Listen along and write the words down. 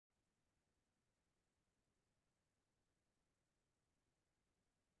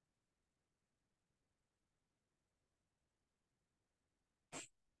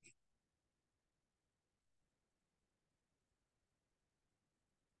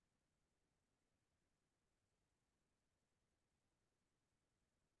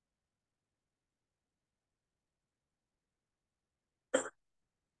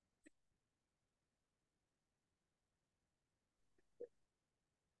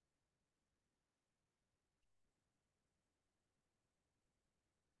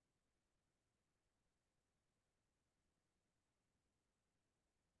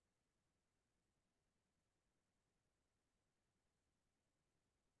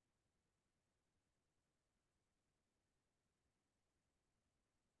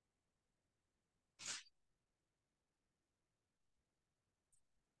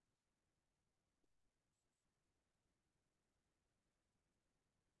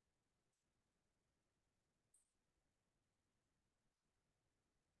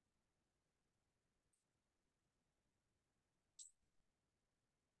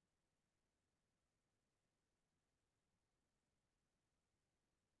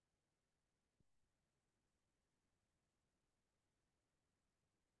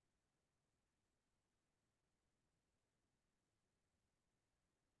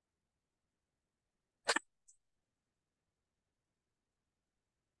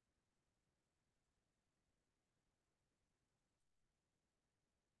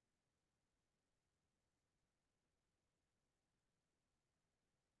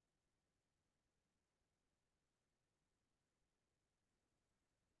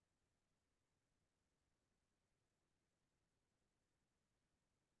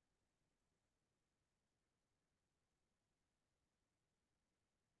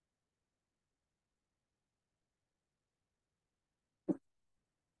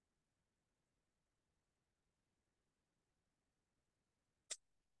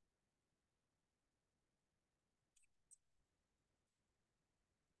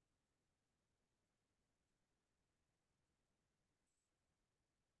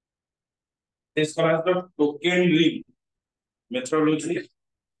This called as the token ring methodology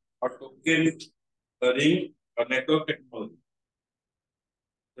or token ring or network technology.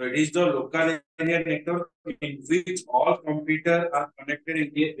 So it is the local area network in which all computers are connected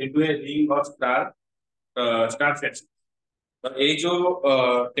into a ring or star fashion. तो ये जो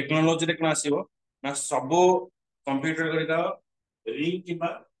technology रे कना आसीबो ना सबो computer गुड़िका ring किबा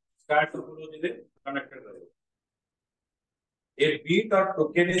star topology रे connected रहबो a bit or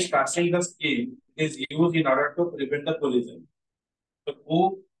token is passing the scheme is used in order to prevent the collision तो को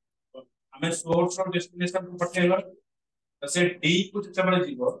हमें सोर्स और डेस्टिनेशन को पठेला तो से डी को जब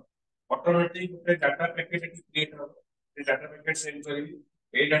जीवो ऑटोमेटिक ଗୋଟେ डाटा पैकेट क्रिएट हो ए डाटा पैकेट सेंड करिवि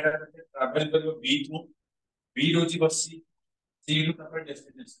ए डाटा पैकेट ट्रैवल करिवो बी को बी रोची बसी सी ରୁ ତାପରେ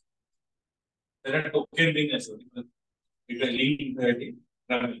ଡେଷ୍ଟିନେସନ ସେଟା ଟୋକେନ ରିଙ୍ଗ ଆସିବ এটা লিঙ্ক এটি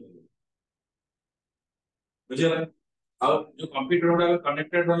বুঝিলা ଆଉ ଯୋଉ କମ୍ପ୍ୟୁଟର ଗୁଡାକ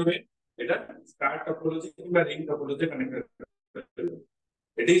କନେକ୍ଟେଡ ରହିବେ এটা ଷ୍ଟାର ଟୋପୋଲୋଜି କିମ୍ବା ring ଟୋପୋଲୋଜି connected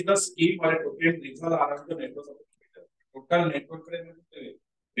it is the scheme or a token revolve around the network of the computer total network रे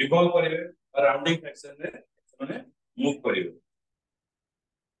revolve करिवे राउंडिंग फैक्शन रे माने मूव करिवे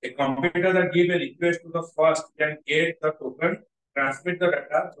a computer that give a request to the first can get the token transmit the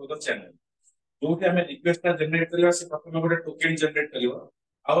data through the channel जोटी हमें request generate करिवा से प्रथम गोटे token generate करिवा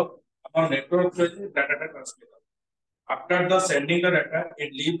और अपन नेटवर्क रे data transfer after the sending the data it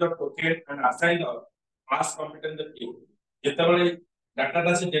leave the token and assign the mass computer in the queue जेतबेले data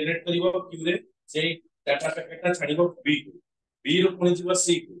ता से generate करिवो Q रे से डाटा पैकेट ता छाडिवो बी को बी रो पुनी जिवो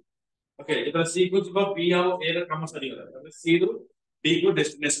सी को ओके जेतबेले सी को जिवो बी आ ए रे काम सरी गला तबे सी रो डी को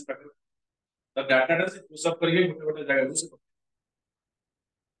डेस्टिनेशन तक तो डाटा ता से पुश अप करके गोटे गोटे जगह को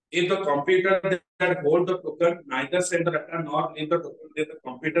if the computer that hold the token neither send the data nor leave the token then the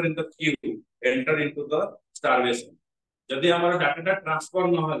computer in the queue enter into the starvation जदि हमारा डाटा ट्रांसफर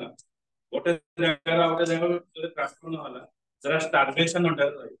न होला गोटे जगह गोटे जगह जदि ट्रांसफर न होला जरा स्टार्वेशन अंडर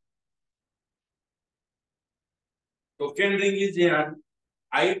रही token ring is an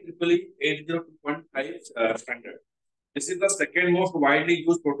IEEE 802.5 standard this is the second most widely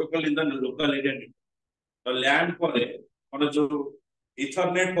used protocol in the local area network तो लैंड पर और जो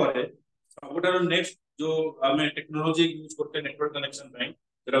इथरनेट पर सबुठार नेक्स्ट जो हमें टेक्नोलॉजी यूज करते नेटवर्क कनेक्शन ପାଇଁ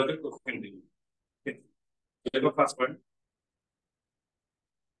ସେଟା ଗୋଟେ ଟୋକେन ରିंग देखो first point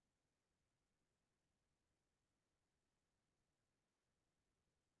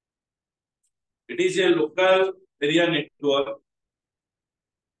it is a local area network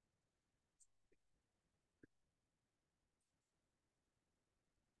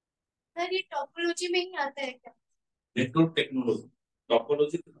sir ये टोपोलॉजी में ही आता है क्या नेटवर्क टेक्नोलॉजी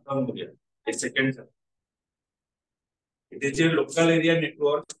टोपोलॉजी खत्म हो गया एक second sir it is a local area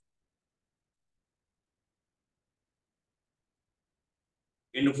network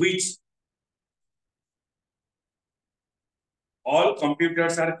in which all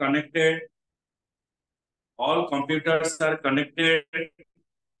computers are connected all computers are connected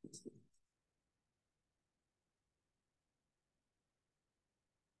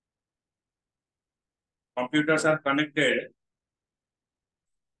computers are connected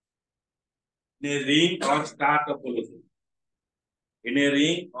in a ring or star topology in a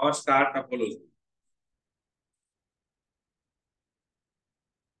ring or star topology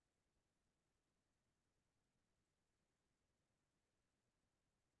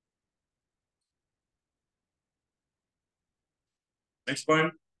next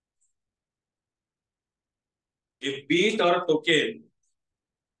point a bit or token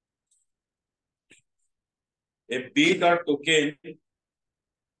a bit or token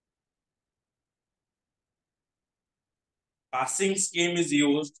passing scheme is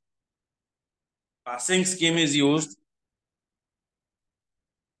used passing scheme is used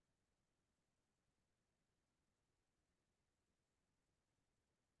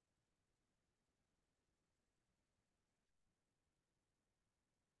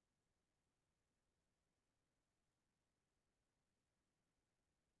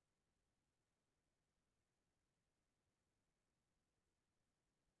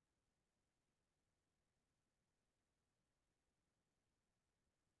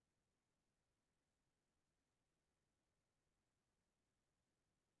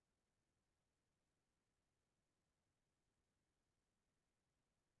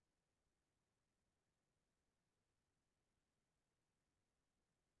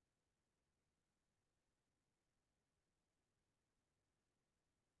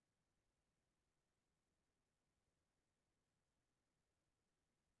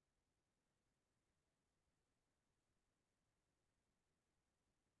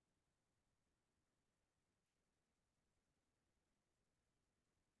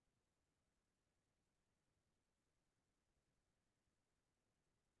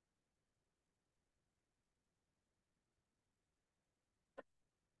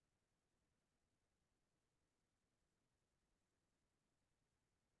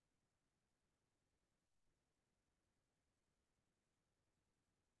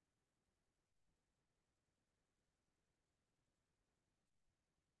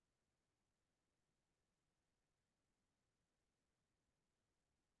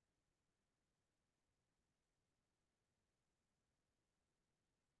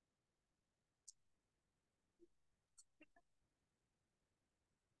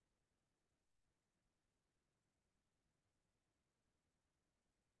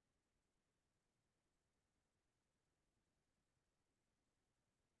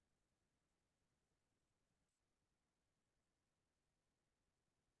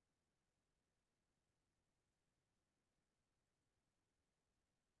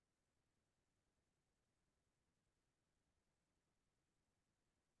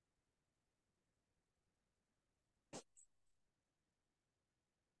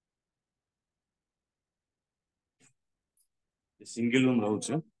single room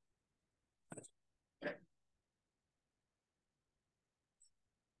रोचे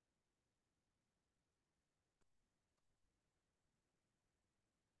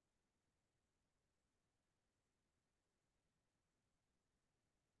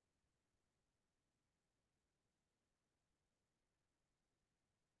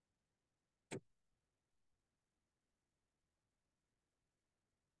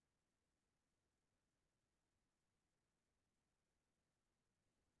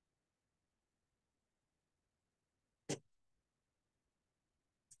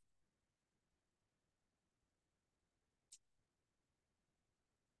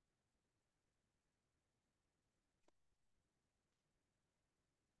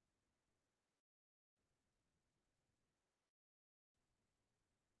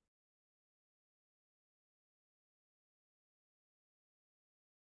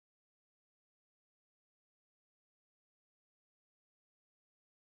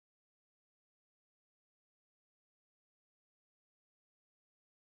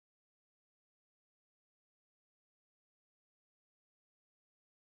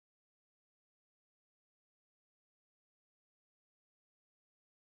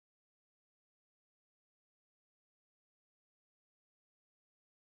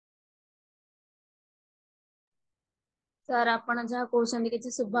sir ଆପଣ ଯାହା କହୁଛନ୍ତି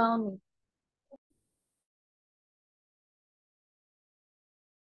କିଛି ଶୁଭା ହଉନି।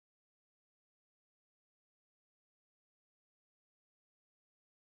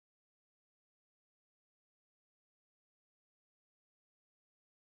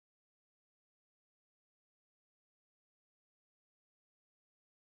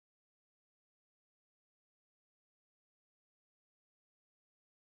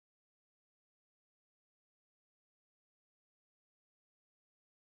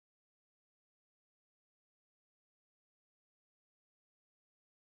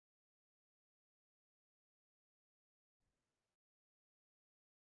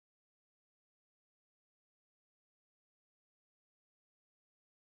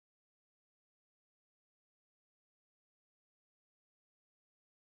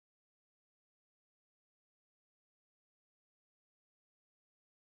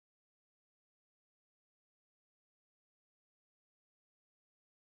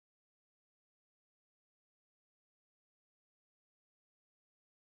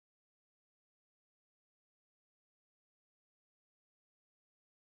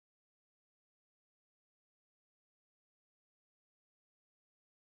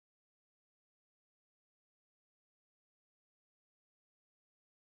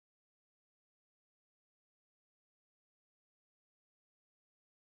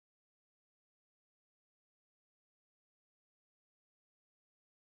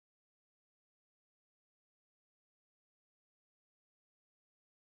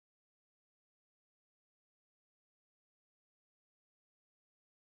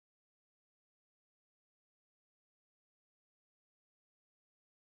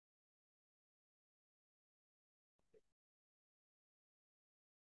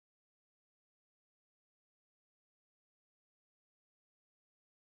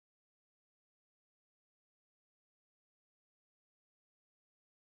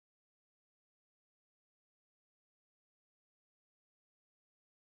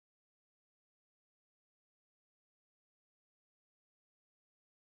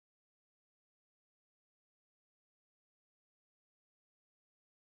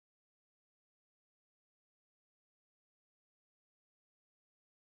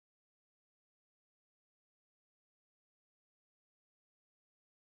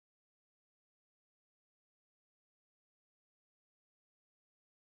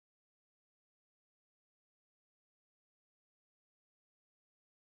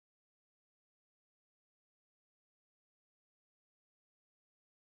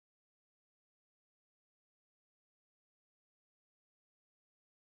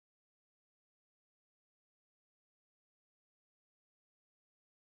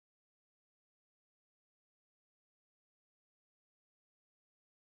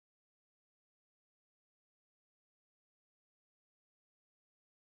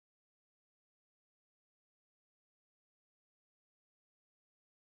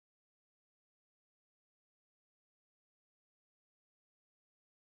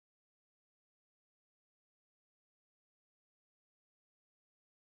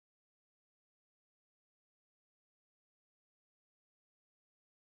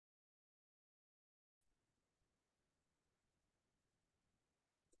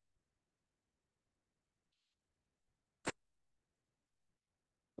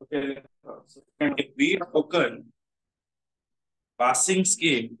 Okay, so we have spoken passing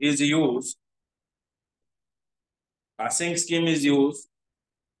scheme is used. Passing scheme is used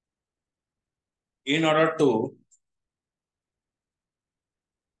in order to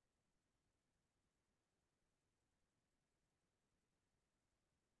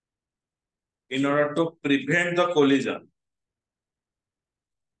prevent the collision.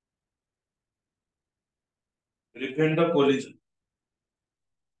 Prevent the collision.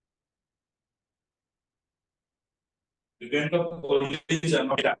 Prevent the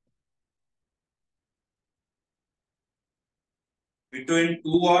collision of data between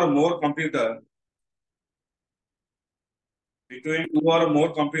two or more computer. Between two or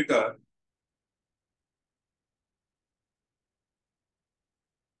more computer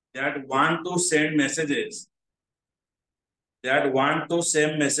that want to send messages. That want to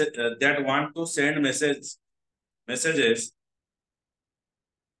send message. That want to send messages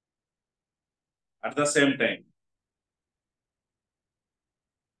at the same time.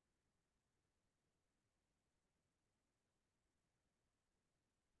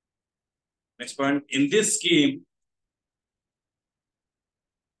 Next point. In this scheme,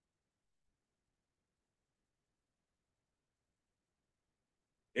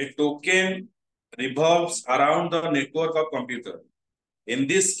 a token revolves around the network of computer. In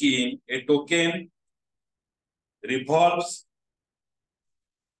this scheme, a token revolves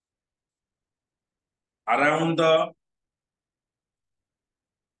around the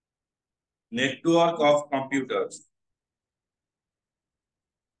network of computers.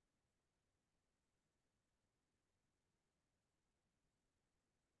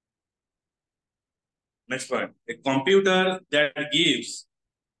 Next point. A computer that gives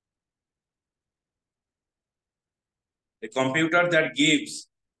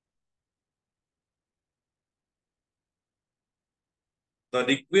the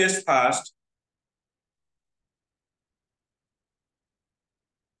request first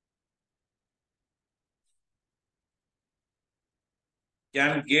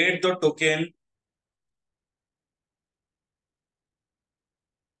can get the token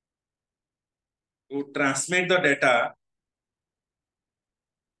to transmit the data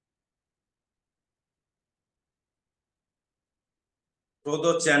through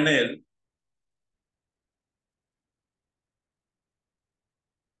the channel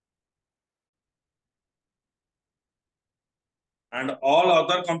and all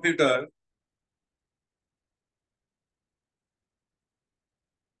other computers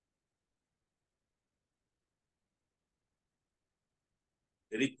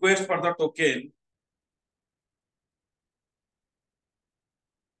request for the token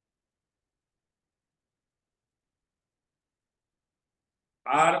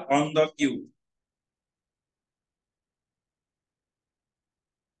are on the queue.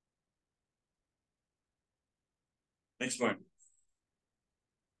 Next point.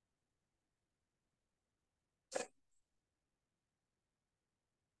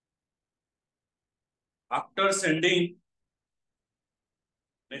 After sending,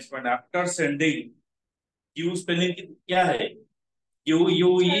 next point, after sending, queue spelling क्या है?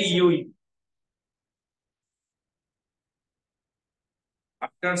 QUEUE.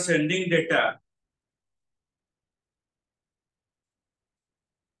 After sending data,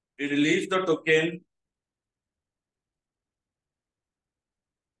 it release the token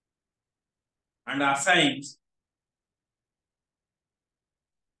and assigns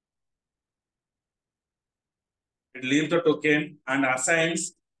it leaves the token and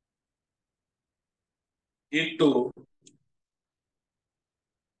assigns it to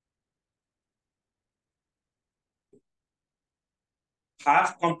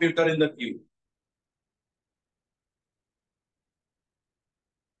half computer in the queue.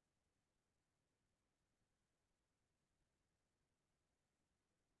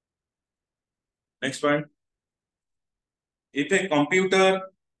 Next point. If a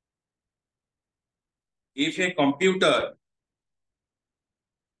computer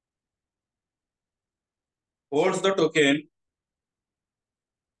holds the token,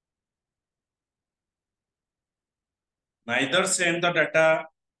 neither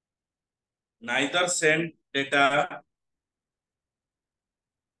send data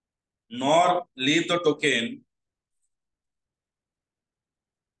nor leave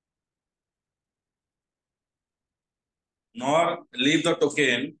the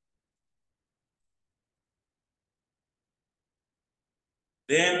token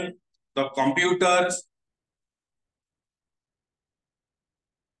then the computers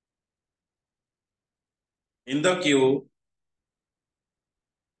in the queue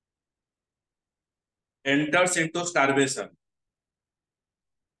enters into starvation.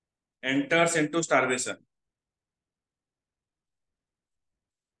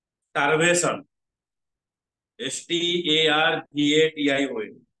 starvation,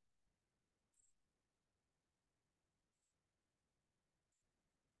 STARVATION.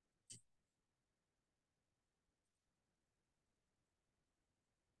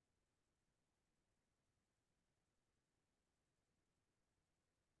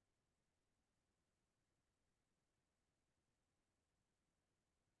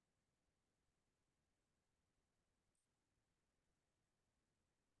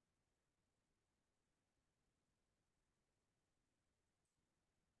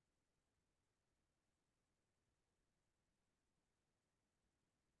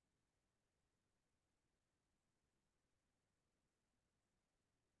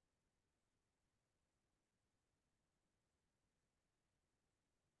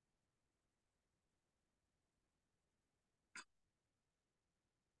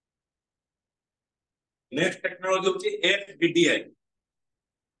 Next technology होची FDDI.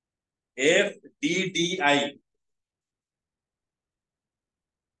 FDDI.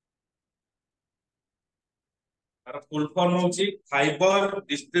 तार full form होची fibre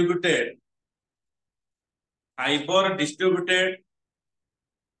distributed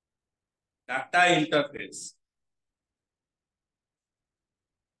data interface.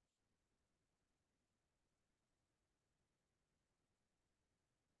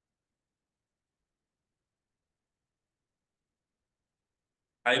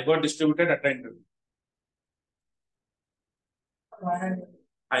 Fibre distributed data interface.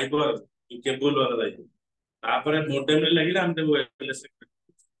 Fibre cable वाला जाई. तापर modem रे लागिला हम wireless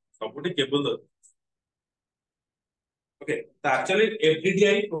सबुठी cable दो. Okay, so actually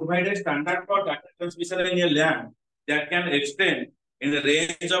FDDI provides a standard for data transmission in a LAN that can extend in the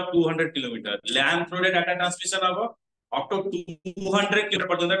range of 200 kilometers. LAN through the data transmission of up to 200 kilometers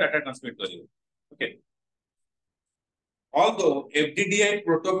पर्यंत data transmit करियो. Okay. Although FDDI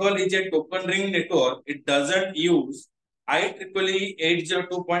protocol is a token ring network, it doesn't use IEEE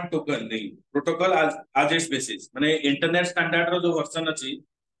 802. Token ring protocol as its basis. माने internet standard रो जो version अछि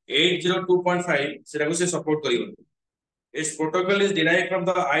 802.5 सेटा को से support करियो. Its protocol is derived from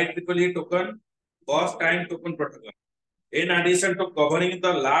the IEEE token burst time token protocol. In addition to covering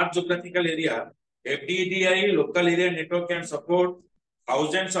the large geographical area, FDDI local area network can support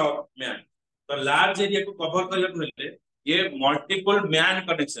thousands of man. The large area को cover करने को मिलते ये multiple man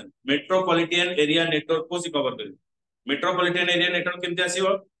connection metropolitan area network को से cover करें. Metropolitan area network किंतु ऐसी हो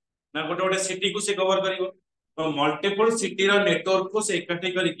ना गोटे city को से cover करियो. तो multiple city रा network को से इकट्ठे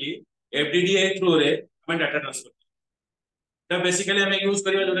करके FDDI through रे हमें data transfer. तो बेसिकली हमें यूज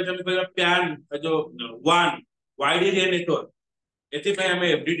करियो जो हम कहबा प्यान जो वन वाइड एरिया नेटवर्क एथि पे हमें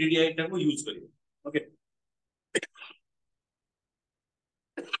FDDI को यूज करियो. ओके,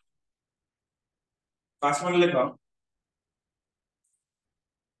 फास्ट वन लेखा.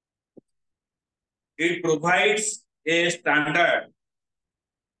 It provides a standard.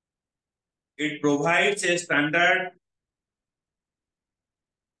 It provides a standard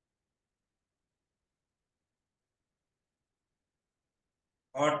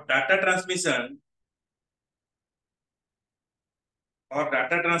or data transmission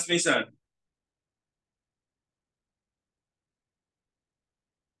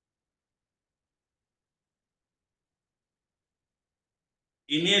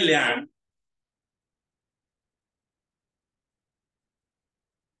in a LAN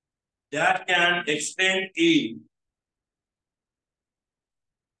that can extend in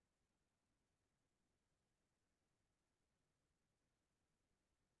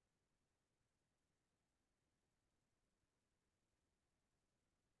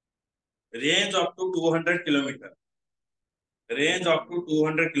range up to 200 kilometers. Range up to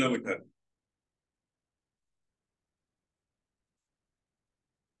 200 kilometers.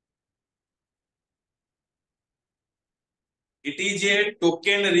 It is a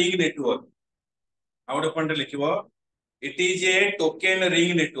token ring network. How do you लिखिबो? It is a token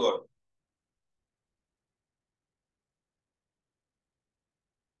ring network.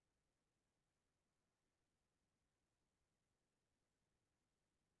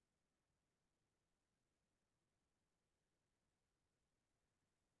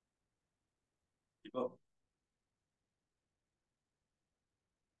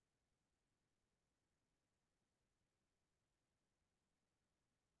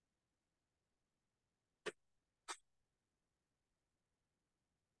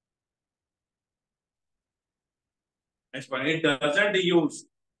 Next one, it doesn't use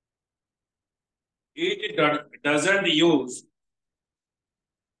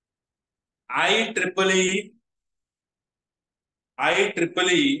IEEE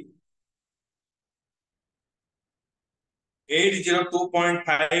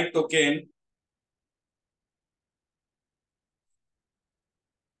 802.5 token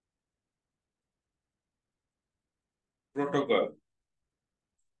protocol.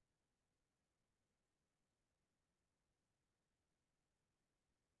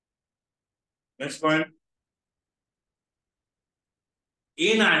 Next point.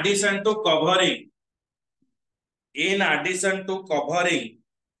 In addition to covering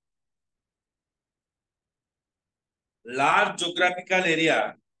large geographical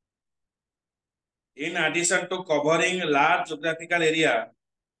area,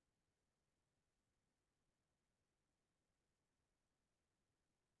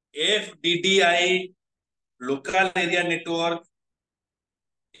 FDDI local area network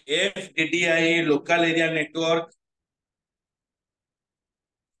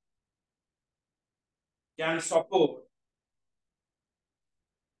can support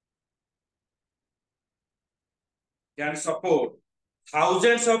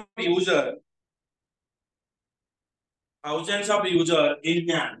thousands of user in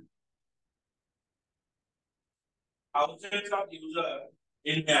man. Thousands of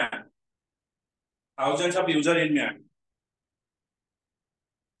user in man.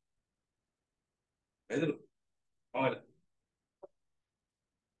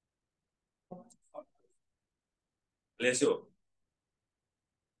 Lesio.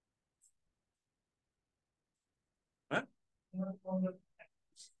 Huh?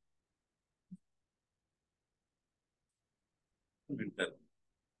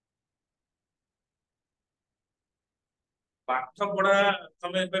 ପାଠ ପଢା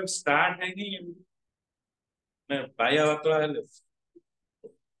ତମେ ଏବେ start ହେଇନି ବାୟା ବାତଳା ହେଲେ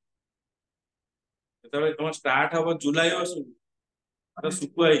ଯେତେବେଳେ ତମ start ହବ ଜୁଲାଇ ମାସରୁ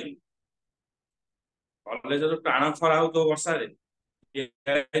ଶୁଖୁଆ ହେଇକି କଲେଜ ଟାଣ ଖରା ହଉଥିବ ବର୍ଷାରେ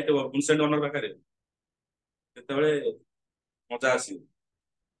ହେଇଥିବ ଭୁନସେଣ୍ଟ ଅନର ପାଖରେ ସେତେବେଳେ ମଜା ଆସିବ।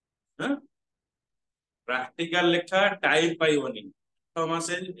 ପ୍ରାକ୍ଟିକାଲ ଲେଖା ଟାଇମ ପାଇବନି 6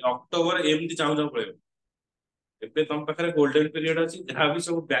 ମାସେ ଅକ୍ଟୋବର ଏମିତି ଚାହୁଁ ଚାହୁଁ ପଳେଇବ। ଏବେ ତମ ପାଖରେ ଗୋଲ୍ଡେନ ପିରିୟଡ ଅଛି, ଯାହା ବି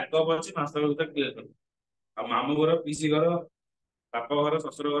ସବୁ ବ୍ୟାକଅପ୍ ଅଛି ମାସ ଭିତରେ କ୍ଲିୟର କରିବ। ଆଉ ମାମୁଁ ଘର, ପିସି ଘର, ବାପ ଘର,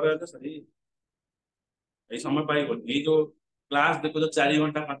 ଶ୍ୱଶୁର ଘର ହେଲେ ସରି ଏଇ ସମୟ ପାଇବନି। ଏଇ ଯୋଉ କ୍ଲାସ ଦେଖୁଛ 4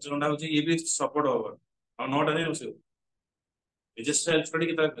 ଘଣ୍ଟା 5 ଘଣ୍ଟା ହଉଛି, ଇଏ ବି ସପୋର୍ଟ ହବ ଆଉ 9ଟା ଯାଏଁ ବସିବ। ନିଜେ ସେଲ୍ଫ ଷ୍ଟଡି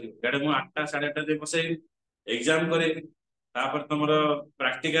କେତେବେଳେ କରିବ? ଇଆଡେ ମୁଁ 8ଟା 8:30 ଯାଏଁ ବସେଇବି, ଏକ୍ସାମ କରେଇବି, ତାପରେ ତମର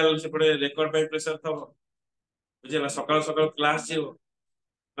ପ୍ରାକ୍ଟିକାଲ ସେପଟେ ରେକର୍ଡ ପାଇଁ ପ୍ରେସର ଥବ, ବୁଝିଲା। ସକାଳୁ ସକାଳୁ କ୍ଲାସ ଯିବ,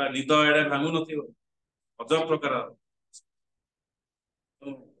 ନିଦ ଏଡେ ଭାଙ୍ଗୁ ନଥିବ, ଅଜବ ପ୍ରକାର।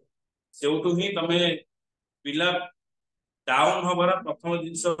 ସେଉଠୁ ହିଁ ତମେ ପିଲା ଡାଉନ ହବାର ପ୍ରଥମ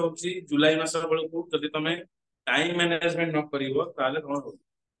ଜିନିଷ ହଉଛି ଜୁଲାଇ ମାସ ବେଳକୁ ଯଦି ତମେ ଟାଇମ ମ୍ୟାନେଜମେଣ୍ଟ ନ କରିବ ତାହେଲେ କଣ ହବ?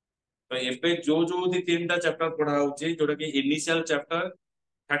 ତ ଏବେ ଯୋଉ 2-3ଟା ଚାପ୍ଟର ପଢା ହଉଛି, ଯୋଉଟା କି ଇନିशिয়াল ଚାପ୍ଟର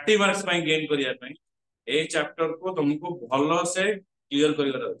 30 ମାର୍କସ ପାଇଁ ଗେନ୍ କରିବା ପାଇଁ, ଏଇ ଚାପ୍ଟର କୁ ତମକୁ ଭଲ ସେ କ୍ଲିୟର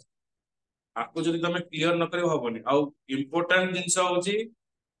କରିବାର ଅଛି। ଆକୁ ଯଦି ତମେ କ୍ଲିୟର ନ କରିବ ହବନି। ଆଉ ଇମ୍ପୋର୍ଟାଣ୍ଟ ଜିନିଷ ହଉଛି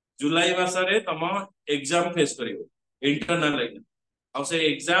ଜୁଲାଇ ମାସରେ ତମ ଏକ୍ସାମ ଫେସ୍ କରିବ, ଇଣ୍ଟରନାଲ ଏକ୍ସାମ। ଆଉ ସେ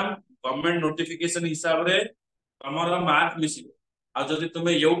ଏକ୍ସାମ ଗଭର୍ଣ୍ଣମେଣ୍ଟ ନୋଟିଫିକେସନ ହିସାବରେ ତମର ମାର୍କ ମିଶିବ। ଆଉ ଯଦି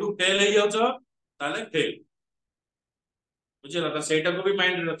ତୁମେ ଏଉଠୁ ଫେଲ ହେଇଯାଉଛ ତାହେଲେ ଫେଲ, ବୁଝିଲ। ତ ସେଇଟାକୁ ବି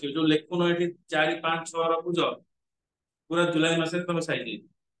ମାଇଣ୍ଡରେ ରଖିବ। ଯୋଉ ଲେଖୁନ ଏଠି 4, 5, 6 ରଖୁଛ, ପୁରା ଜୁଲାଇ ମାସରେ ତମେ ସାଇଜ।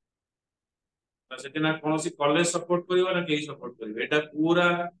 ସେଠି ନା କୌଣସି କଲେଜ ସପୋର୍ଟ କରିବ ନା କେହି ସପୋର୍ଟ କରିବେ। ଏଟା ପୁରା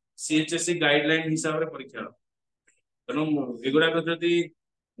ସିଏଚଏସସି ଗାଇଡଲାଇନ ହିସାବରେ ପରୀକ୍ଷା ହବ। ତେଣୁ ଏଗୁଡାକ ଯଦି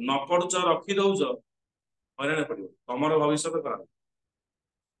ନ ପଢୁଛ, ରଖି ଦଉଛ, ହଇରାଣ ପଡିବ, ତମର ଭବିଷ୍ୟତ ଖରାପ।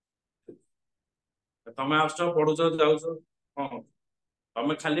 ତମେ ଆସୁଛ, ପଢୁଛ, ଯାଉଛ, ହଁ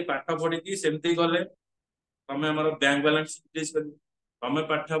ତମେ ଖାଲି ପାଠ ପଢିକି ସେମିତି ଗଲେ ତମେ ଆମର ବ୍ୟାଙ୍କ ବାଲାନ୍ସ ରିଲିଜ କରିବ। ତମେ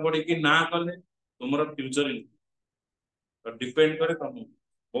ପାଠ ପଢିକି ନା କଲେ ତୁମର ଫ୍ୟୁଚର ଡିପେଣ୍ଡ କରେ ତମକୁ।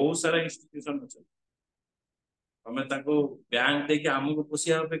 ବହୁତ ସାରା ଇନଷ୍ଟିଟ୍ୟୁସନ ଅଛି, ତମେ ତାଙ୍କୁ ବ୍ୟାଙ୍କ ଦେଇକି ଆମକୁ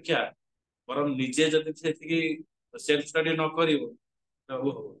ପୋଷିବା ଅପେକ୍ଷା ବରଂ ନିଜେ ଯଦି ସେତିକି ସେଲ୍ଫ ଷ୍ଟଡି ନ କରିବ ସବୁ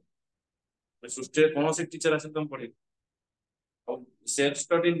ହବ। ସୃଷ୍ଟିରେ କୌଣସି ଟିଚର ଆସି ତମେ ପଢିବ। ଆଉ ସେଲ୍ଫ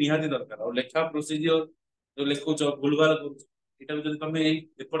ଷ୍ଟଡି ନିହାତି ଦରକାର। ଆଉ ଲେଖା ପ୍ରୋସିଜିଓର ଯୋଉ ଲେଖୁଛ ଭୁଲ ଭାଲ କରୁଛ, ଏଇଟାକୁ ଯଦି ତମେ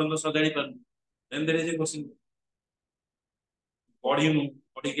ଏପର୍ଯ୍ୟନ୍ତ ସଜାଡି ପାରୁନ, then there is a question। ପଢିନୁ,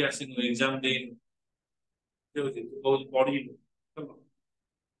 ପଢିକି ଆସିନୁ, ଏକ୍ସାମ ଦେଇନୁ, କହୁଛୁ ପଢିନୁ,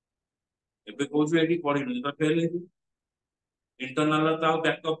 ଏବେ କହୁଛୁ ଏଠି ପଢିନୁ, ଯେତେବେଳେ ଫେଲ ହେଇଯିବୁ। ଇଣ୍ଟରନାଲ ତ ଆଉ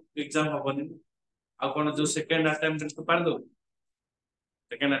ବ୍ୟାକଅପ୍ ଏକ୍ସାମ ହବନି। ଆଉ କଣ ଯୋଉ ସେକେଣ୍ଡ ଆଟେମ୍ପ୍ଟ ତୁ ପାରିଦବୁ?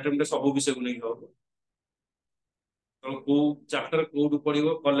 ସେକେଣ୍ଡ ଆଟେମ୍ପ୍ଟ ସବୁ ବିଷୟକୁ ନେଇକି ହବ। ତ କୋଉ ଚାପ୍ଟର କୋଉଠୁ ପଢିବ,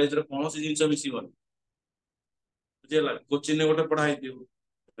 କଲେଜରେ କୌଣସି ଜିନିଷ ମିଶିବନି, ବୁଝିହେଲା। କୋଚିନରେ ଗୋଟେ ପଢା ହେଇଥିବ,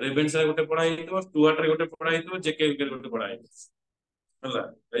 ରେଭେନ୍ସାରେ ଗୋଟେ ପଢା ହେଇଥିବ, ଷ୍ଟୁଆର୍ଟରେ ଗୋଟେ ପଢା ହେଇଥିବ, ଜେକେବିକେ ରେ ଗୋଟେ ପଢା ହେଇଥିବ, ହେଲା।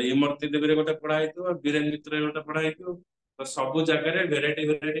 ଇମର୍ତ୍ତି ଦେବୀରେ ଗୋଟେ ପଢା ହେଇଥିବ, ବୀରେନ ମିତ୍ରରେ ଗୋଟେ ପଢା ହେଇଥିବ। ତ ସବୁ ଜାଗାରେ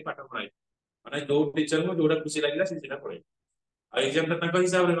ଭେରାଇଟି ପାଠ ପଢା ହେଇଥିବ। ମାନେ ଯୋଉ ଟିଚରଙ୍କୁ ଯୋଉଟା ଖୁସି ଲାଗିଲା ସେ ସେଟା ପଢେଇବ। एग्जाम टा ताको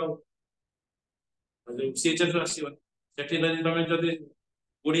हिसाब रे रहबो सीएचएस आसीबो सेठी जदि तमे जदि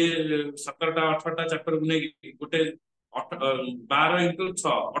 20 17टा 18टा चैप्टर को नहीं गोटे 12 into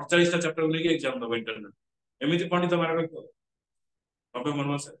 6 48टा चैप्टर को नहीं एग्जाम दबो इंटरनल एमिति पंडित मार्क तबे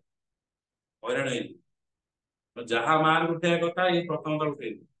मन से हैरान है तो जहां मार्क उठे कथा ये प्रथम ता उठे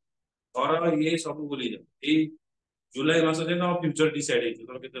और ये सब भूली जा ए जुलाई मास जे न फ्यूचर डिसाइड है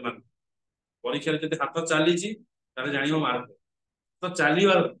तो केते मार्क परीक्षा रे जदि हाथ चली छी तारे जानियो मार्क तो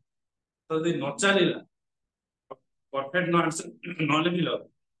चलीबार तो जदि न चलीला परफेक्ट न आंसर नले भी लग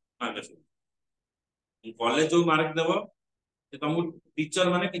मार्क कॉलेज जो मार्क देबो से तुमको टीचर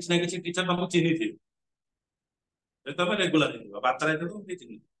माने किछ ना किछ टीचर तुमको चिन्ही थी जे तमे रेगुलर हिबा बातरा हे तो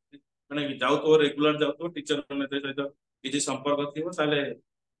चिन्ही माने जाऊ तो रेगुलर जाऊ तो टीचर माने ते सहित किछि संपर्क थिबो ताले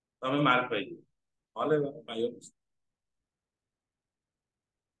तमे मार्क पाइ हले पाइयो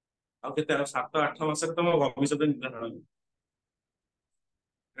आ केते 7-8 मास रे तम भविष्य निर्धारण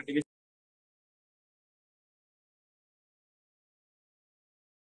ठीक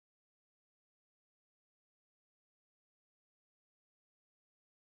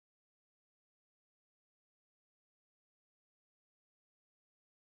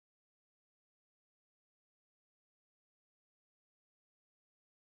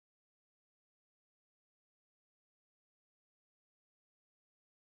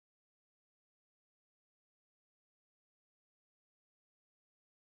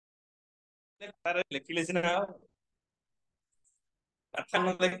तारे लेखिले सिना अच्छा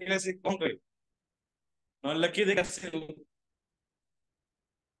न लेखिले से कोन कहि न लेखि दे से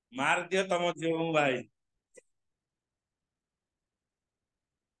मार दियो तम जीव भाई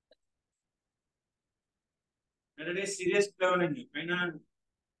एटा सीरियस प्ले नहीं कहिना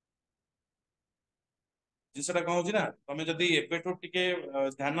जिसटा कौन होची ना तमे जदी एपेठो टिके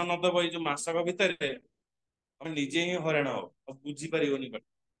ध्यान न दबो जो मासक भितर तमे निजे ही हराण हो और बुझी परियोनी बट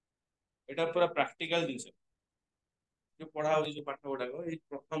एटा पूरा प्रैक्टिकल जिंस जो पढ़ा हो जो पाठ गुडा को ए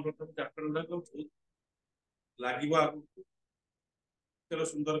प्रथम प्रथम चैप्टर गुडा को बहुत लागिबो आगु चलो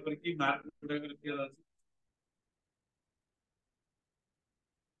सुंदर करके मार्क गुडा कर दिया अछि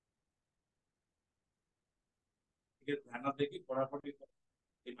टिके ध्यान देकी पढ़ा पढ़ी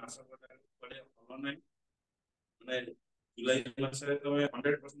ए मासक गुडा पढ़े भलो नै माने जुलाई मासरे तमे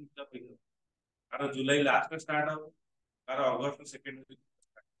 100% पूरा पढ़ियो कार जुलाई लास्ट में स्टार्ट हो कार अगस्त सेकंड वीक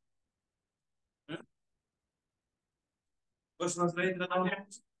अगस्त मासरे इतना तमे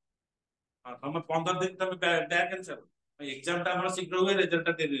हां तमे 15 दिन तमे बैक आंसर एग्जाम ता हमर शीघ्र हुए रिजल्ट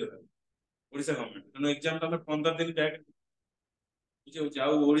ता देरी हो ओडिसा गवर्नमेंट तनो एग्जाम तमे 15 दिन बैक बुझे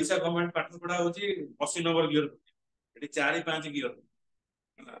जाऊ ओडिसा गवर्नमेंट पाठ पढ़ा होची 80 नंबर गियर एटी 4-5 गियर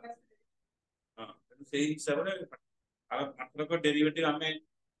हां सेही हिसाब रे आ मात्र को डेरिवेटिव हमें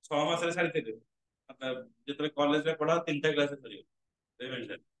 6 मास रे सारी थे मतलब जेतरे कॉलेज रे पढ़ा 3टा क्लास करियो पेमेंट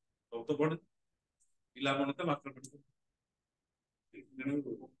तो पढ़ पिला मन तो मात्र पढ़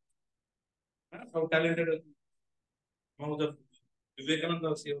हां सब टैलेंटेड हम जब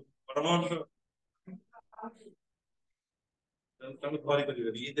विवेकानंद से परमानंद तमे धरी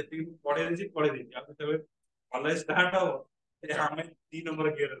करियो ये जति पढ़े देछि पढ़े देछि आ तबे कॉलेज स्टार्ट हो ए हमें 3 नंबर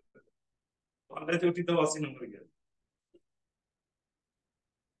गियर कॉलेज उठी तो 80 नंबर गियर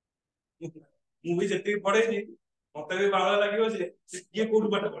ମୁଁ ବି ଯେତିକି ପଢେଇଛି ମତେ ବି ବାଳ ଲାଗିବ ଯେ କିଏ କୋଉଠୁ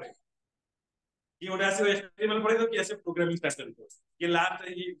ପାଠ ପଢେ କିଏ ଗୋଟେ ଆସିବ HTML ପଢେଇ ଦବ କିଏ ଆସିବ ପ୍ରୋଗ୍ରାମିଂ ଷ୍ଟାର୍ଟ କରିବ କିଏ ଲାଷ୍ଟ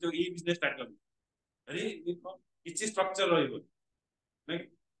ଇ ଯୋଉ ଇ ବିଜନେସ ଷ୍ଟାର୍ଟ କରିବ ଆରେ କିଛି ଷ୍ଟ୍ରକ୍ଚର ରହିବ ନାଇଁ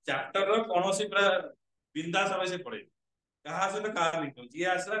ଚାପ୍ଟର ର କୌଣସି ପୁରା ବିନ୍ଦାସ ଭାବେ ସେ ପଢେଇବ କାହା ସହିତ କାହା ଲିଙ୍କ ଯିଏ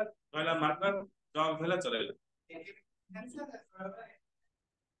ଆସିଲା କହିଲା ମାର୍କର ଜବ୍ ହେଲା ଚଲେଇଲା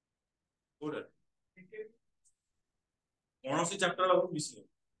କୋଉଟା କୌଣସି ଚାପ୍ଟର ମିଶିବ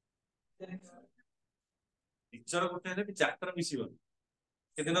ଟିଚର ଗୋଟେ ହେଲେ ବି ଚାପ୍ଟର ମିଶିବନି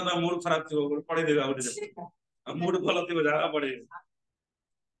ସେଦିନ ତା ମୁଡ୍ ଖରାପ ଥିବ ଗୋଟେ ପଢେଇ ଦେବେ ଆଉ ଗୋଟେ ଆଉ ମୁଡ୍ ଭଲ ଥିବ ଯାହା ପଢେଇବେ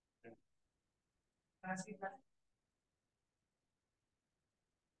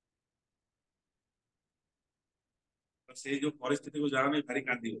ସେଇ ଯୋଉ ପରିସ୍ଥିତିକୁ ଯାହା ନେଇ ଭାରି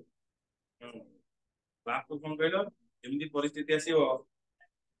କାନ୍ଦିବ ବାପକୁ କଣ କହିଲ ଏମିତି ପରିସ୍ଥିତି ଆସିବ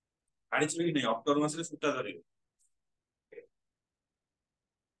ଛାଡିଯିବେ କି ନାହିଁ ଅକ୍ଟୋବର ମାସରେ ସୂତା ଧରିବ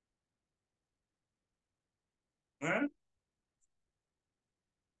ହଁ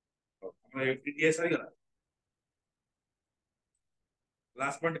ଆମର FTTS ସରିଗଲା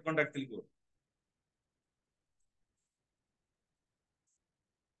ଲାଷ୍ଟ ପଏଣ୍ଟ କଣ ଡାକିଥିଲି କୁହ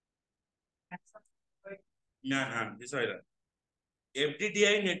ନା ନା ଏ ସରିଲା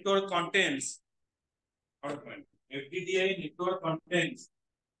FTTI network contains third point FTTI network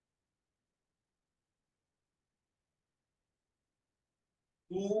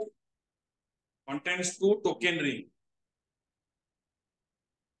two contains two token ring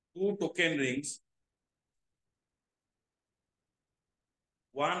two token rings,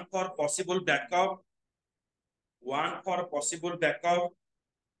 one for possible backup, one for possible backup.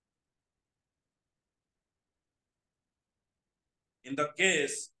 In the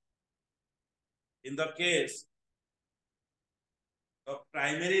case, the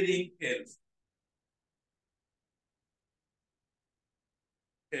primary ring fails.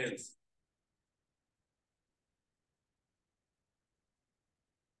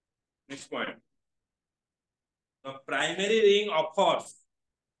 Next point. The primary ring offers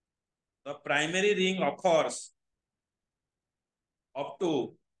up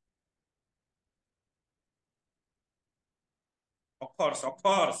to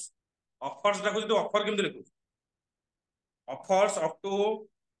offers डाको जो offer केमते लिखु offers up to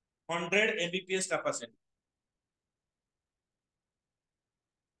 100 Mbps capacity.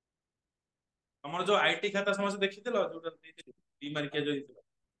 हमर जो IT खाता समस्त देखिथिलो जोटा देथिलो D मार्किया जो दिथिलो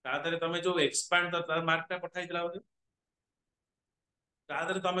तादरे तमे जो एक्सपांड तार मार्कटा पठाइतला बोले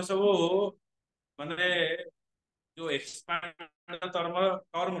तादरे तमे सब माने जो एक्सपांड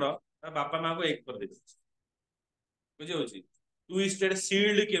टर्म रो बापा मां को एक कर दे बुझी होची ट्विस्टेड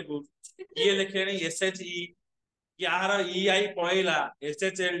सील्ड केबल ये लिखे नहीं एसएचई यार ईआई पळेला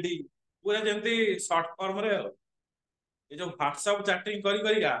एसएचएलडी पूरा जेमती शॉर्ट फॉर्म रे ये जो व्हाट्सएप चैटिंग करी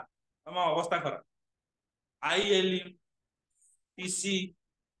करिका हम अवस्था खराब आईएलई पीसी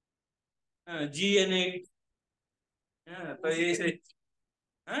जीएन8 तो ये से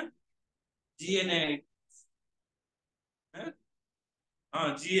जीएन8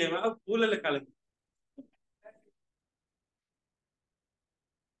 हाँ जीए मतलब फुल लिखा लगी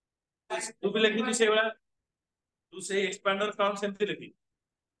तू भी लिखी तू से वाला तू से एक्सपांडर टर्म सेमती लिखी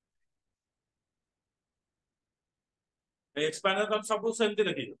एक्सपांडर टर्म सब सेमती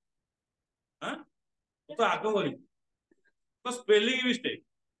लिखी हां तो आगो करी तो स्पेलिंग मिस्टेक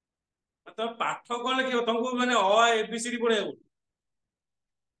मतलब पाठ कौन लिखियो तुमको माने अ एबीसीडी पढ़ेबो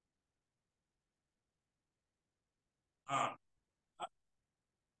हां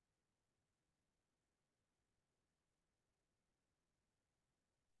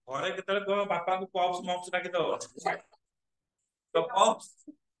घरे केतले को बापा को पॉप्स मॉप्स डाकी दो तो पॉप्स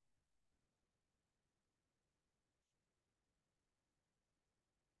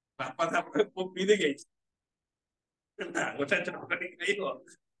बापा था को पी दे गई ना गोटा चटपटी नहीं हो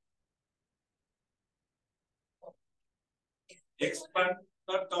एक्सपर्ट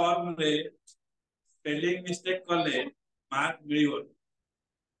तो टर्म रे स्पेलिंग मिस्टेक करले मार्क मिलियो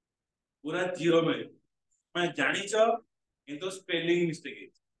पूरा जीरो मिले मैं जानी छ किंतु स्पेलिंग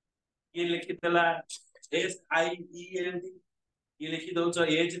मिस्टेक ये लिखि देला S I E L D ये लिखि दउछ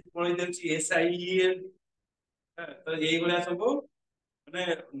as पळि देउछ S I E L तो एई गुला सब माने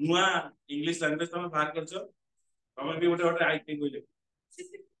नुआ इंग्लिश लैंग्वेज तुम बाहर करछ तुम भी गोटे गोटे आईटी कोइले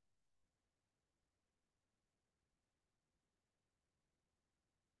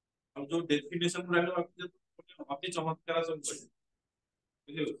अब जो डेफिनेशन गुला अति चमत्कार सब कहि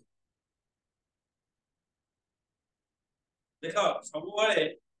बुझियो देखो सब बळे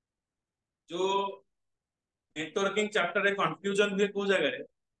जो नेटवर्किंग चैप्टर रे कंफ्यूजन हुए को जगह रे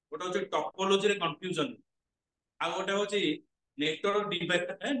गोटे होची टोपोलॉजी रे कंफ्यूजन आ गोटे होची नेटवर्क डिवाइस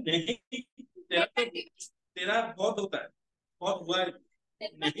नहीं तेरा बहुत होता है बहुत हुआ है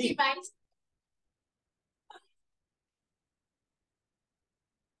नहीं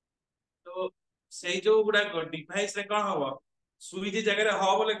तो से जो गुडा डिवाइस रे कोन हबो स्विच जगह रे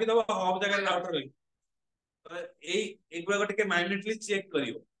हब लिखि दबो हब जगह रे राउटर लिखि तो एई एगुडा गोटे के माइंडली चेक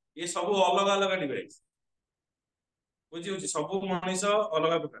करियो ये सब अलग अलग डिवाइस बुझी होची सब मनीष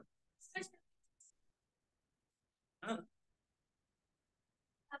अलग प्रकार हां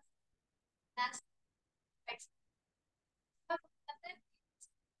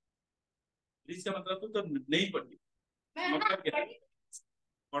इसका मतलब तो नहीं पढ़ी मतलब क्या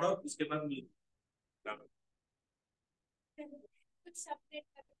पढ़ो इसके बाद मिल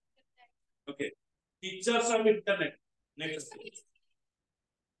okay features of internet next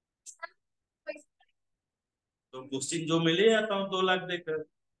तो क्वेश्चन जो मिले या तो 2 लाख देकर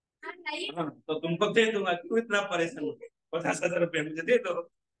हाँ, तो तुमको दे दूंगा क्यों इतना परेशान हो 50,000 रुपया मुझे दे दो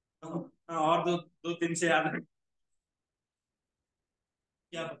हाँ, और दो तीन से याद है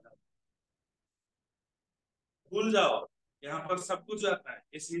क्या पता भूल जाओ यहाँ पर सब कुछ आता है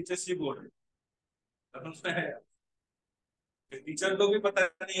इस यूपीएससी बोर्ड है टीचर को भी पता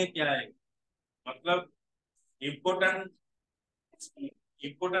नहीं है क्या है मतलब इम्पोर्टेंट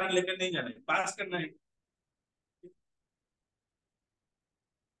लेकर नहीं जाना है पास करना है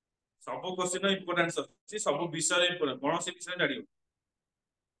सब क्वेश्चन इम्पोर्टेंस अछि सब विषय इम्पोर्टेंट कौन से विषय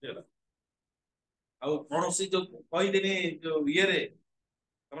जानियो आ कौन से जो कहि देनी जो ये रे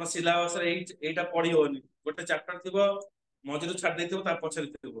तमरा सिलेबस रे एटा पढ़ी होनी गोटे चैप्टर थिबो मझिरु छाड़ देथिबो ता पछरे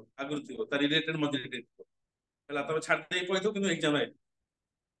थिबो आगुरु थिबो ता रिलेटेड मझिरु थिबो हला तमे छाड़ देई पळिथो किंतु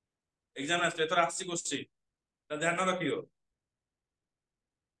एग्जाम आस्ते तोर आसी क्वेश्चन ता ध्यान रखियो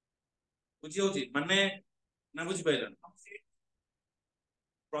बुझी होची माने ना बुझी पाइलन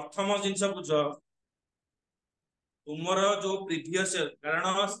प्रथम जिंस बुझ तुमर जो प्रीवियस कारण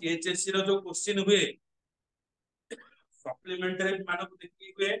एचएससी रो जो क्वेश्चन हुए सप्लीमेंटरी मानको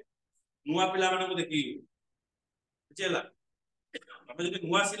देखि हुए नुवा पिला मानको देखि बुझेला तमे जदि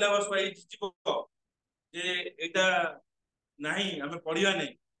नुवा सिलेबस वाइज जिवो जे एटा नाही हमें पढ़िया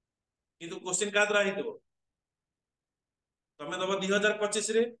नहीं किंतु क्वेश्चन का द्वारा हितो तमे दबो 2025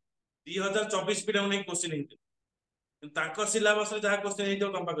 रे 2024 पिला नै क्वेश्चन हितो किंतु ताको सिलेबस रे जहा क्वेश्चन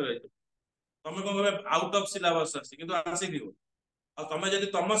हितो तम पाकर हितो तमे कोन कहबे आउट ऑफ सिलेबस आसी किंतु आसी दियो आ तमे जदि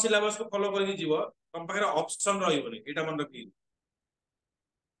तम सिलेबस को फॉलो करके जीवो तम पाकर ऑप्शन रहइबोनी एटा मन रखी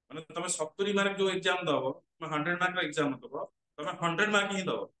माने तमे 70 मार्क जो एग्जाम दबो तमे 100 मार्क रो एग्जाम दबो तमे 100 मार्क ही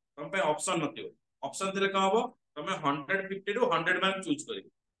दबो तम पे ऑप्शन नथियो ऑप्शन थिले का हबो तमे 150 टू 100 मार्क चूज करियो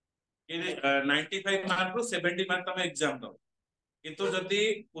कि 95 मार्क रो 70 मार्क तमे एग्जाम दबो किंतु जदि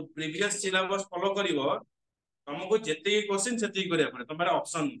प्रीवियस सिलेबस फॉलो करिवो तुमको जेते क्वेश्चन सेते करिया पड़े तुम्हारे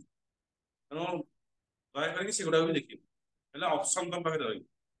ऑप्शन तेणु दया करके सेगुड़ा भी देखिए हेले ऑप्शन तुम पाखे रही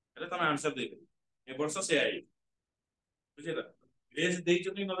हेले तुम आंसर दे ए वर्ष से आई बुझिला बेस देइ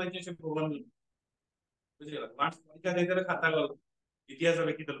चोनी न देइ से प्रोग्राम बुझिला मार्क्स परीक्षा देइ देले खाता कर इतिहास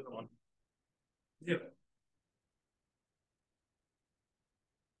लिखि देले तुम बुझिला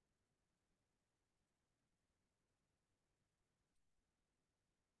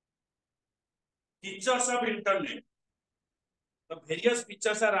features of internet the various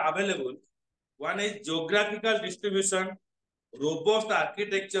features are available. One is geographical distribution, robust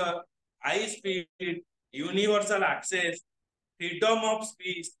architecture, high speed, universal access, freedom of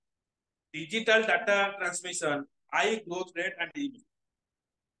speech, digital data transmission, high growth rate and image.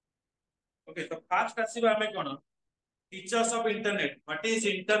 Okay, so first asiba ame kono features of internet. What is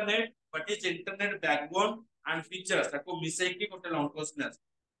internet? What is internet backbone and features? ताको मिसै की कोटे long question আছে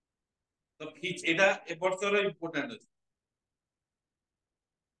तो फीच एटा ए बर्षर important আছে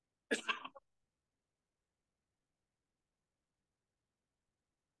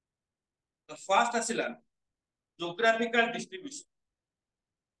the first asila geographical distribution.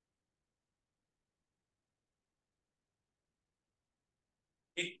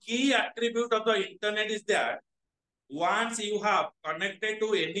 A key attribute of the internet is that once you have connected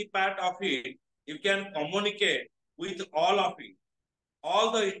to any part of it, you can communicate with all of it.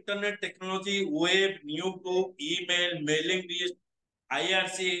 All the internet technology, web, YouTube, email, mailing list,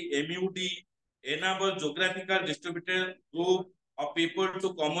 IRC, MUD, enable geographical distributed group of people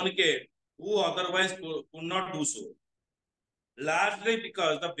to communicate who otherwise could not do so. Largely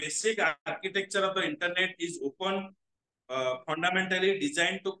because the basic architecture of the internet is open, fundamentally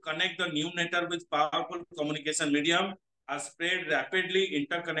designed to connect the new network with powerful communication medium are spread rapidly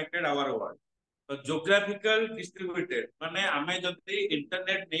interconnected our world. तो geographical distributed माने आमे जति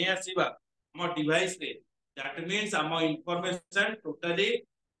internet नै आसीबा हम device रे that means हम information totally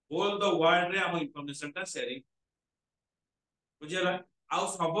all the world रे हम information ता शेयरिंग बुझिला आ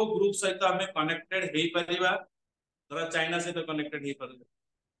सब ग्रुप सहित हमें कनेक्टेड हेई परिबा धर चाइना से तो कनेक्टेड हेई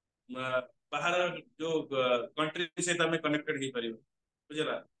परिबा बाहर जो कंट्री से हमें कनेक्टेड हेई परिबा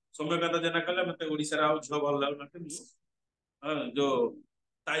बुझिला समयगत जना कले मते ओडिसा रा झ भल लाग नते हां जो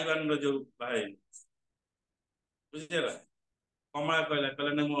ताइवान रो जो भाई बुझिला कमला कहला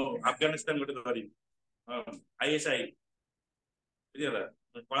कहला न मो अफगानिस्तान गोटे धरी हां आईएसआई बुझिला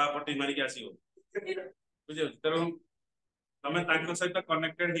कला पट्टी मारी के आसीओ बुझियो तेरो तमे तांको सहित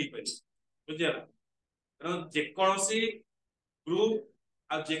कनेक्टेड हेई परि बुझिला तेरो जे कोनोसी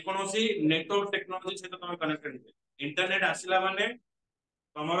ग्रुप आ जे कोनोसी नेटवर्क टेक्नोलॉजी सहित तमे कनेक्टेड हेई इंटरनेट आसिला माने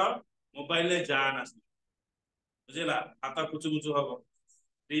तमरो मोबाइल ले जान आसी बुझिला खाता कुछ कुछ हबो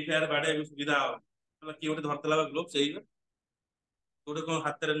फ्री फायर बाडे सुविधा हो मतलब कि गोटे धरतला ग्लोब सही गोटे कोन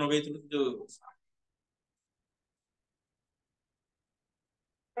हाथ रे नगै जो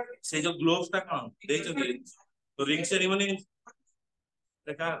से जो ग्लोव्स ता कोन देइ छथि तो रिंग सेरेमनी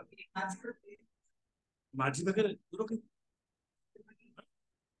देखा माझी बके दूर के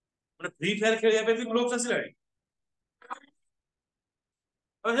माने फ्री फायर खेलिया पे भी ग्लोव्स आसिलाडी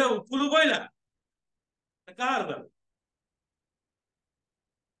अच्छा उपलु पइला कार दा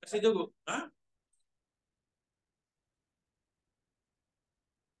से जो हां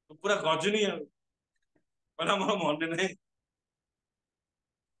पूरा गजनी कहला मोर मन नहीं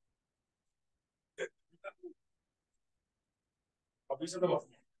भविष्य तो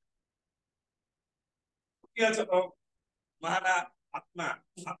क्या अच्छा तो महाना आत्मा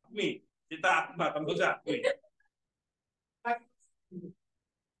आत्मी kita आत्मा तुम बुझा आत्मी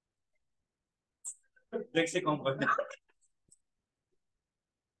देख से कम करना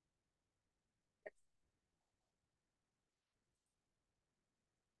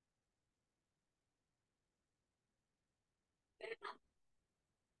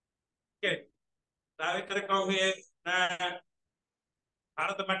ओके तावे करे कौन हुए ना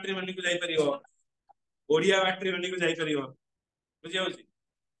भारत मैट्रिमोनी को जाई परियो ओडिया मैट्रिमोनी को जाई परियो बुझे होची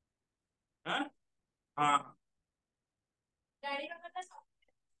हां हां गाड़ी का करता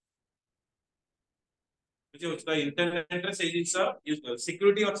बुझे होची तो इंटरनेट रे सेही जिंस यूज कर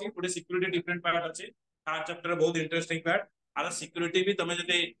सिक्योरिटी अछि पुडे सिक्योरिटी डिफरेंट पार्ट अछि आ चैप्टर बहुत इंटरेस्टिंग पार्ट आला सिक्योरिटी भी तमे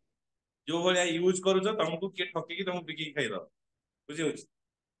जते जो भलिया यूज करू छ तुमको के ठकी की तुमको बिकी खाइ दो बुझे होची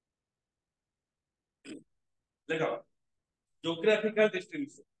देखो ज्योग्राफिकल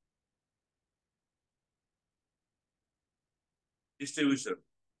डिस्ट्रीब्यूशन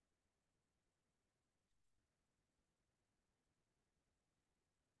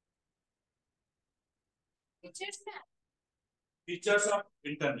फीचर्स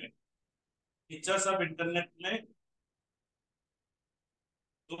में फीचर्स ऑफ इंटरनेट में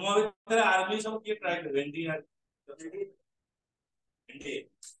तुम भीतर आर्मी सब के ट्राई कर एनडीआर एनडीए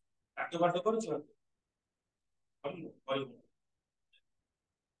काटो काटो करू छ हम करू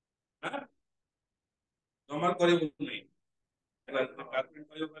हां तमर करू नहीं ହେଲା ଡିପାର୍ଟମେଣ୍ଟ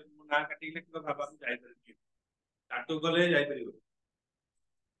କହିବ ମୁଁ ନା କାଟିକି ଲେଖିବ ଭାବା ମୁଁ ଯାଇପାରିବି ଟାଟୁ ଗଲେ ଯାଇପାରିବ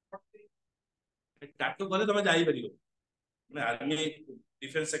ଟାଟୁ ଗଲେ ତମେ ଯାଇପାରିବ ମାନେ ଆର୍ମି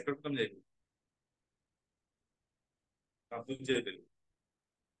डिफेंस सेक्टर को तुम ଯାଇପାରିବ ସବୁ ଯାଇପାରିବ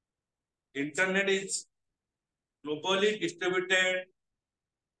इंटरनेट इज ग्लोबली डिस्ट्रीब्यूटेड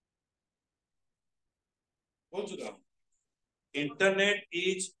हो चुका internet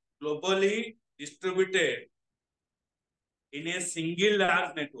is globally distributed in a single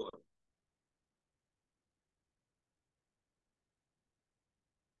large network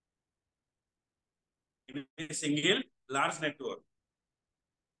in a single large network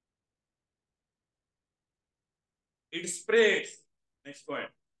it spreads next point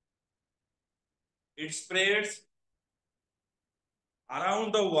it spreads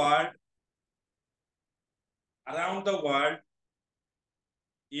around the world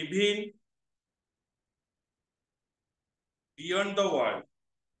even beyond the world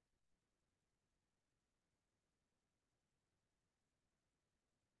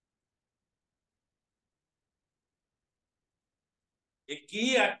a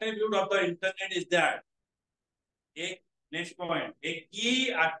key attribute of the internet is that a next point a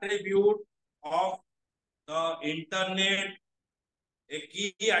key attribute of the internet a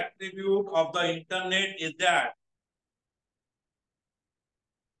key attribute of the internet is that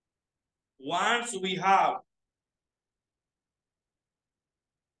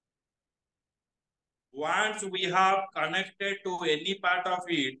once we have connected to any part of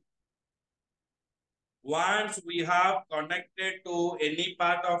it once we have connected to any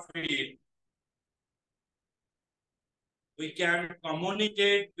part of it we can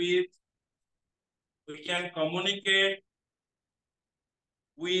communicate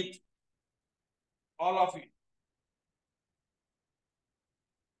with all of it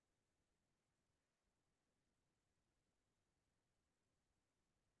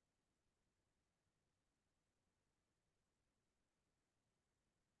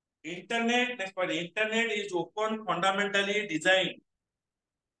internet next point internet is open fundamentally designed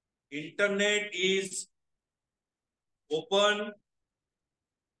internet is open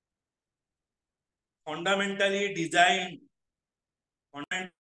fundamentally designed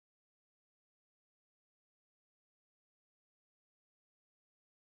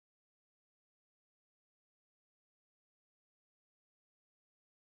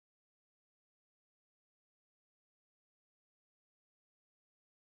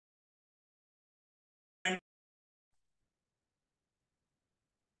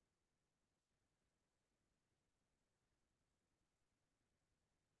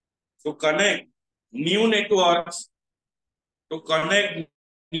to connect new networks to connect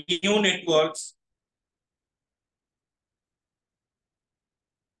new networks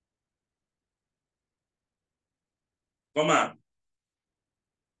comma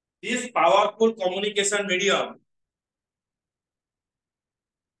this powerful communication medium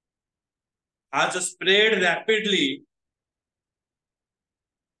has spread rapidly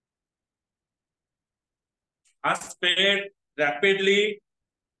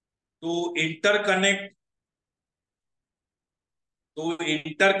to interconnect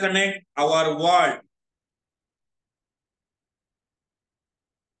our world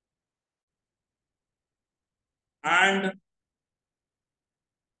and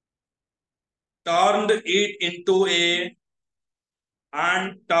turned it into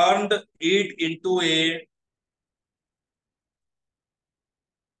a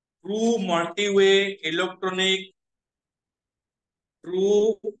true multi-way electronic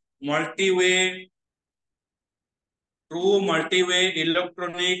true multi-way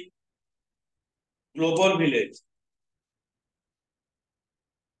electronic global village.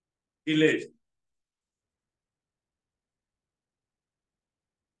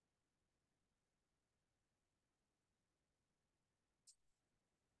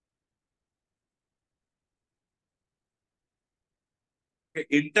 Okay.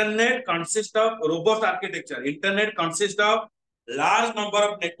 Internet consists of robust architecture. Internet consists of large number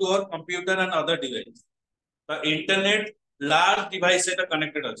of network, computer and other devices. The internet large device से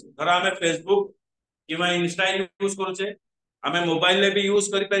connected अछि. धरा हमें Facebook keema Insta use करूचे, हमें mobile ले भी use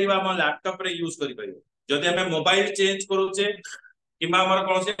करि परिबा, हम लैपटॉप रे यूज करि परिबा. जदि हमें मोबाइल चेंज करूचे किमा हमर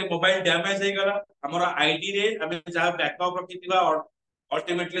कोन से मोबाइल डैमेज हे गला, हमर आईडी रे हमें जा backup रखितिबा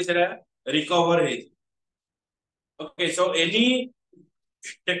ultimately Sera recover hey. Okay, so any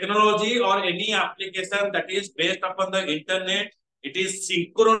technology or any application that is based upon the internet, it is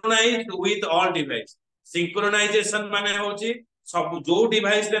synchronized with all device. Synchronization माने होची सब जो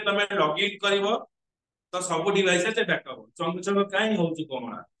डिवाइस रे तमे लॉगिन करिवो तो सब डिवाइस रे बैकअप चंग चंग काई होची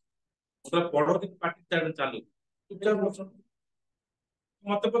कोमणा मतलब पढो दिन पार्टी चालू चुपचाप बसो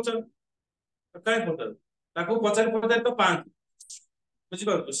मत पचर काई पचर ताको पचर तो पांच बुझी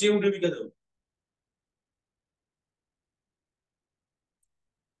पारो सी उठे बिका दो.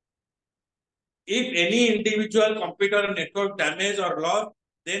 If any individual computer network damage or loss,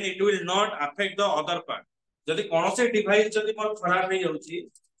 then it will not affect the other part. जदि कौन से डिवाइस जदि मोर खराब हे जाउची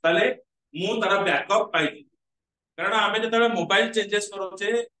ताले मु तारा बैकअप पाइबी. कारण आमे जतबे मोबाइल चेंजेस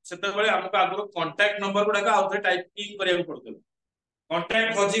करूचे सेते बेले हमको आगरो कांटेक्ट नंबर गुडा का आउथे टाइपिंग करिया पड़तो.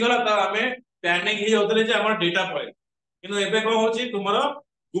 कांटेक्ट हजी गला त आमे पैनिक ही होतले जे हमर डेटा पळे. किनु एबे को होची तुमरो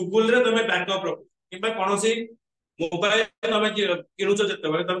गूगल रे तमे बैकअप रखो किबा कोनोसी मोबाइल तमे किनुचो जते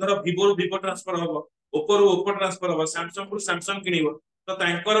बेले तमे धर vivo ट्रांसफर होबो, ओप्पो ट्रांसफर होबो, सैमसंग किनिबो तो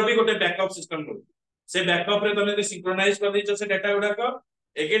तांकर भी गोटे बैकअप सिस्टम करू. से बैकअप रे तमे सिंक्रोनाइज कर दिचो से डाटा गुडा को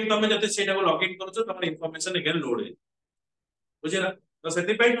अगेन तमे जते सेटा को लॉगिन करूचो तमर इंफॉर्मेशन अगेन लोड हे. बुझिला तो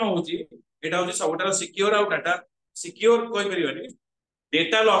सेति पई न होची एटा होची सबटा सिक्योर आउट डाटा सिक्योर कोइ परिबनी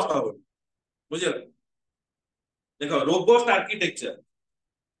डेटा लॉस हो. बुझिला देखो robust architecture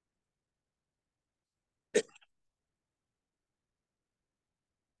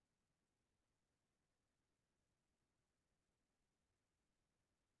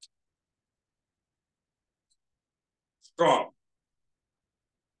strong.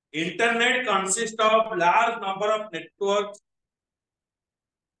 Internet consists of large number of networks.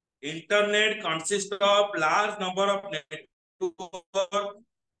 Internet consists of large number of network.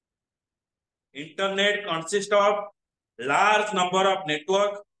 Internet consists of large number of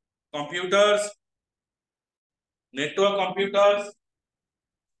network computers,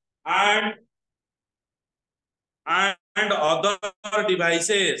 and other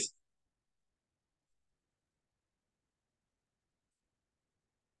devices.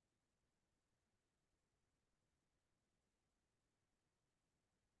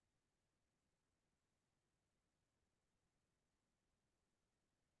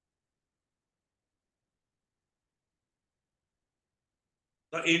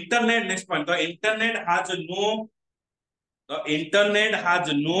 The internet, next point, the internet has no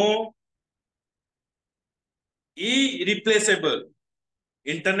irreplaceable.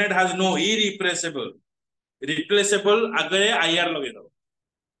 Internet has no irreplaceable. Replaceable आगे IR लगे दो.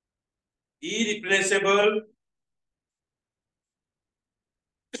 Irreplaceable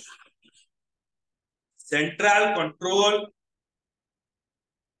central control,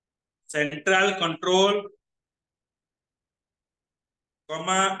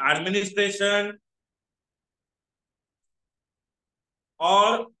 comma administration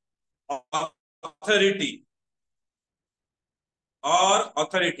or authority. आ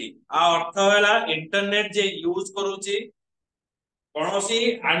अर्थ होला internet जे use करूची कोनोसी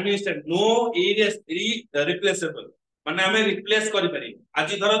administrate no replaceable माने हमें replace करि पारि.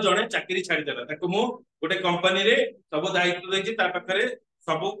 आज धर जणे चाकरी छाडी देला ताको मु गोटे कंपनी रे सब दायित्व देछि ता पाखरे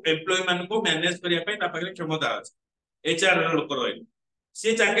सब एम्प्लॉय मान को मैनेज करिया पय ता पाखरे क्षमता अछि. एचआर लोक रहै से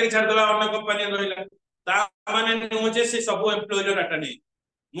चाकरी छाडी देला अन्य कंपनी रहैला ता माने नो जे से सब एम्प्लॉय रो डाटा नै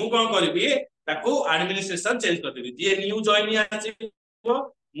मु कोन करबी ताको एडमिनिस्ट्रेशन चेंज कर देबी. जे न्यू जॉइन आछि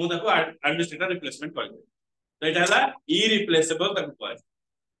मु ताको एडमिनिस्ट्रेटर रिप्लेसमेंट कर देबी. तो एटा हला इरिप्लेसेबल ताको कहै.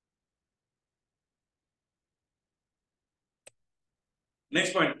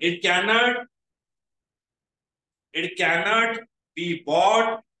 Next point, it cannot be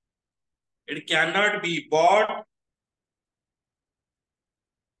bought It cannot be bought,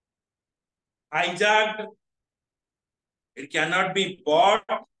 hijacked. It cannot be bought,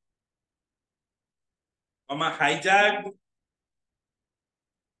 hijacked,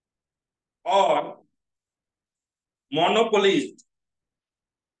 or monopolized.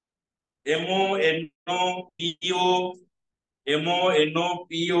 MONOPO,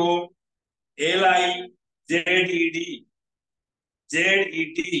 MONOPO, LIZED,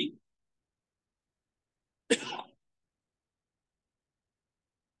 ZED.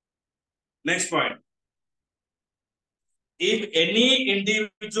 Next point. If any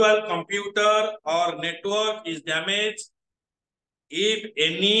individual computer or network is damaged, if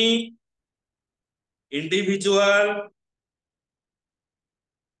any individual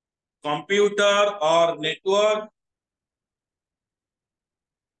computer or network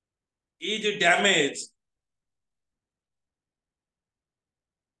is damaged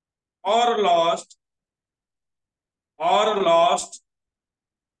or lost,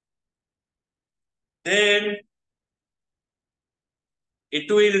 then it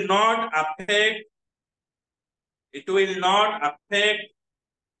will not affect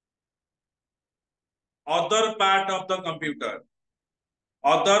other part of the computer.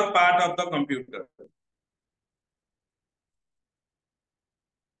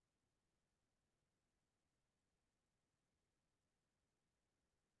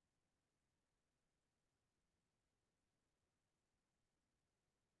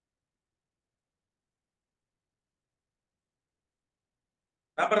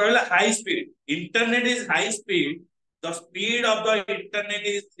 High speed. Internet is high speed. The speed of the internet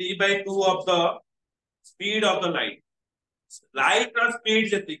is 3/2 of the speed of the light. Light or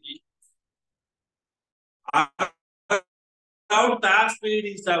speed jeti around that speed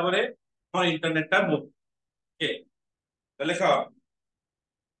is our internet ta move. Okay.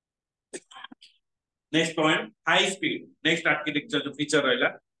 Next point, high speed. Next architecture feature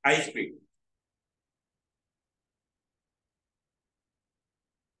high speed.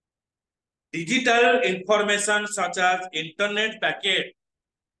 Digital information such as internet packet,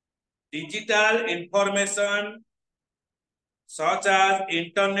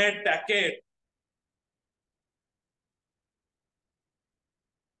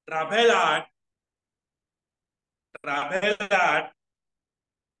 travel at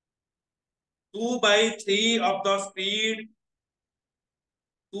 2/3 of the speed,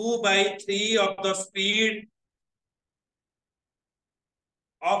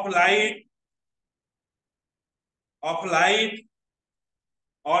 of light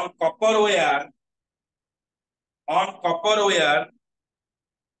on copper wire,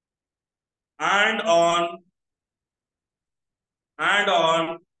 and on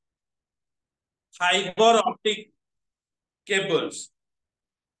fiber optic cables.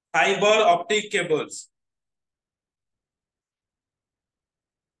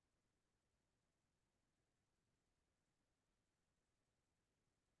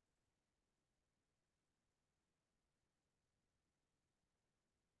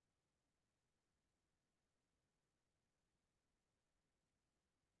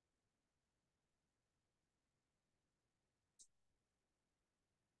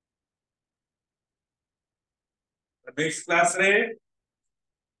 Next class रे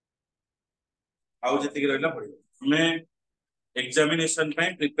आउ जति रहला पड़ियो हमें examination पे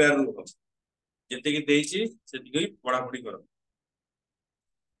prepare हो जति कि देछि सेति कि पढ़ा पढ़ी करो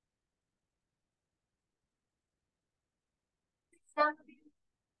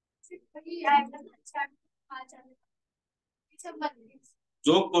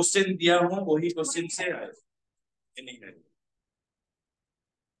जो क्वेश्चन दिया हूं वही क्वेश्चन से आए नहीं है।